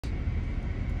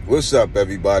What's up,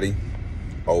 everybody?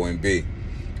 OMB.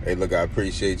 Hey, look, I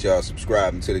appreciate y'all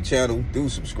subscribing to the channel. Do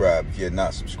subscribe if you're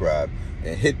not subscribed,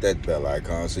 and hit that bell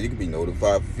icon so you can be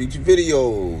notified for future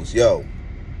videos. Yo,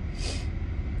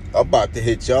 I'm about to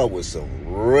hit y'all with some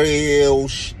real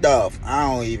stuff. I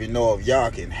don't even know if y'all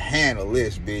can handle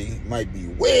this, B. It might be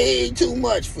way too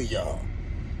much for y'all,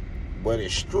 but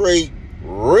it's straight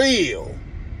real.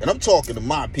 And I'm talking to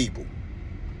my people.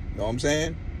 You know what I'm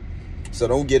saying? So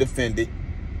don't get offended.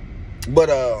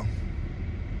 But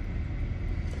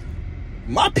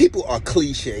my people are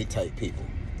cliche type people.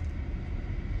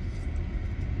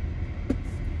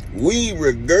 We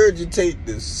regurgitate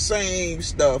the same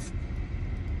stuff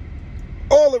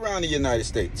all around the United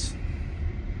States.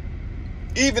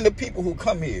 Even the people who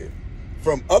come here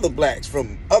from other blacks,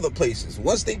 from other places,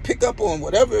 once they pick up on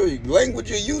whatever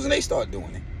language you're using, they start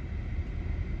doing it.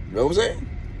 You know what I'm saying?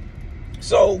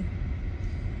 So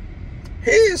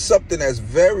here's something that's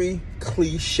very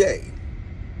cliche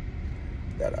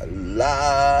that a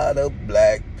lot of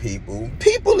black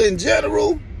people in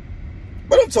general,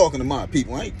 but I'm talking to my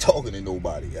people, I ain't talking to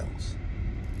nobody else.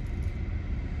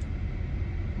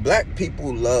 Black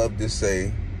people love to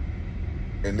say,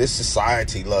 and this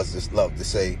society love to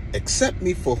say, accept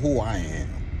me for who I am.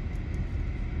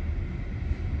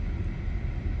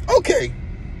 Okay.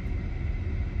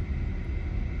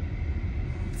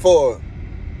 For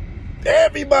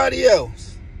everybody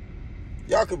else,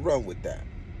 y'all could run with that.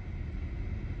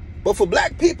 But for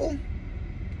black people,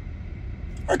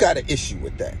 I got an issue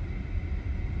with that.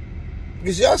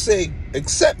 Because y'all say,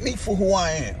 accept me for who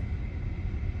I am.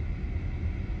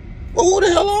 Well, who the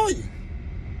hell are you?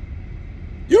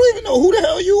 You don't even know who the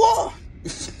hell you are.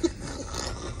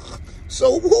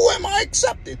 So who am I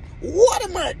accepting? What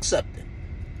am I accepting?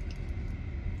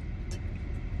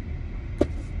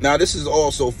 Now, this is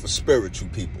also for spiritual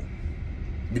people,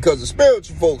 because the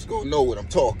spiritual folks gonna know what I'm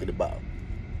talking about.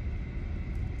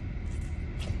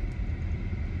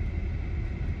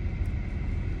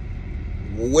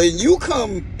 When you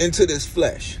come into this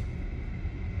flesh,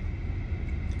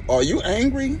 are you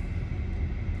angry?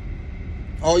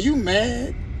 Are you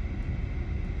mad?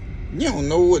 You don't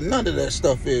know what none of that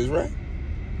stuff is, right?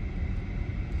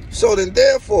 So then,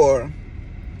 therefore,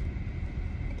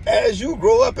 as you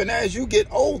grow up and as you get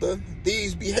older,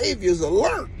 these behaviors are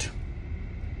learned.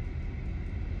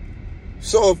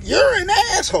 So if you're an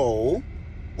asshole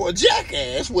or a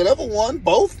jackass, whatever one,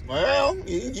 both, well,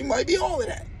 you might be all of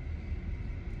that.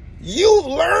 You've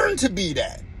learned to be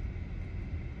that.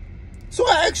 So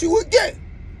I ask you again,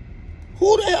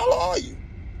 who the hell are you?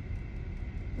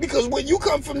 Because when you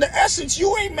come from the essence,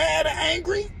 you ain't mad or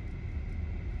angry.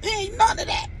 There ain't none of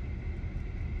that.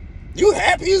 You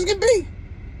happy as can be.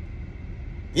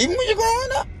 Even when you're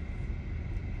growing up.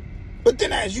 But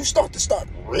then as you start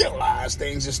realize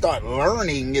things and start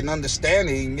learning and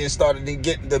understanding and starting to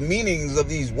get the meanings of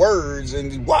these words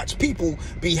and watch people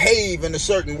behave in a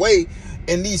certain way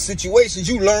in these situations,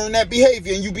 you learn that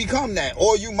behavior and you become that.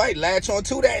 Or you might latch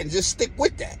onto that and just stick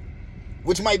with that,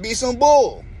 which might be some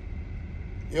bull.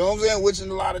 You know what I'm saying? Which in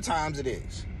a lot of times it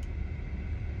is.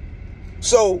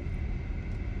 So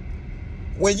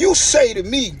when you say to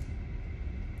me,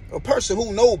 a person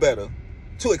who know better,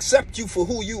 to accept you for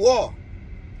who you are,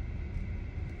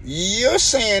 you're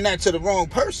saying that to the wrong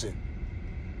person.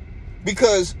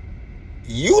 Because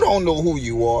you don't know who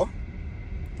you are.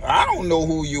 I don't know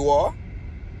who you are.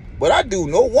 But I do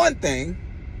know one thing.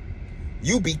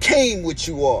 You became what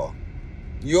you are.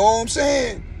 You know what I'm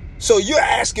saying? So you're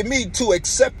asking me to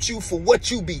accept you for what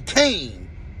you became,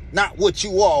 not what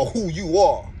you are, who you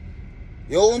are.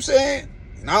 You know what I'm saying?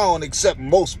 And I don't accept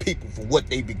most people for what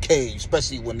they became,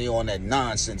 especially when they're on that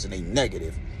nonsense and they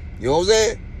negative. You know what I'm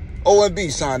saying? OMB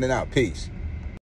signing out. Peace.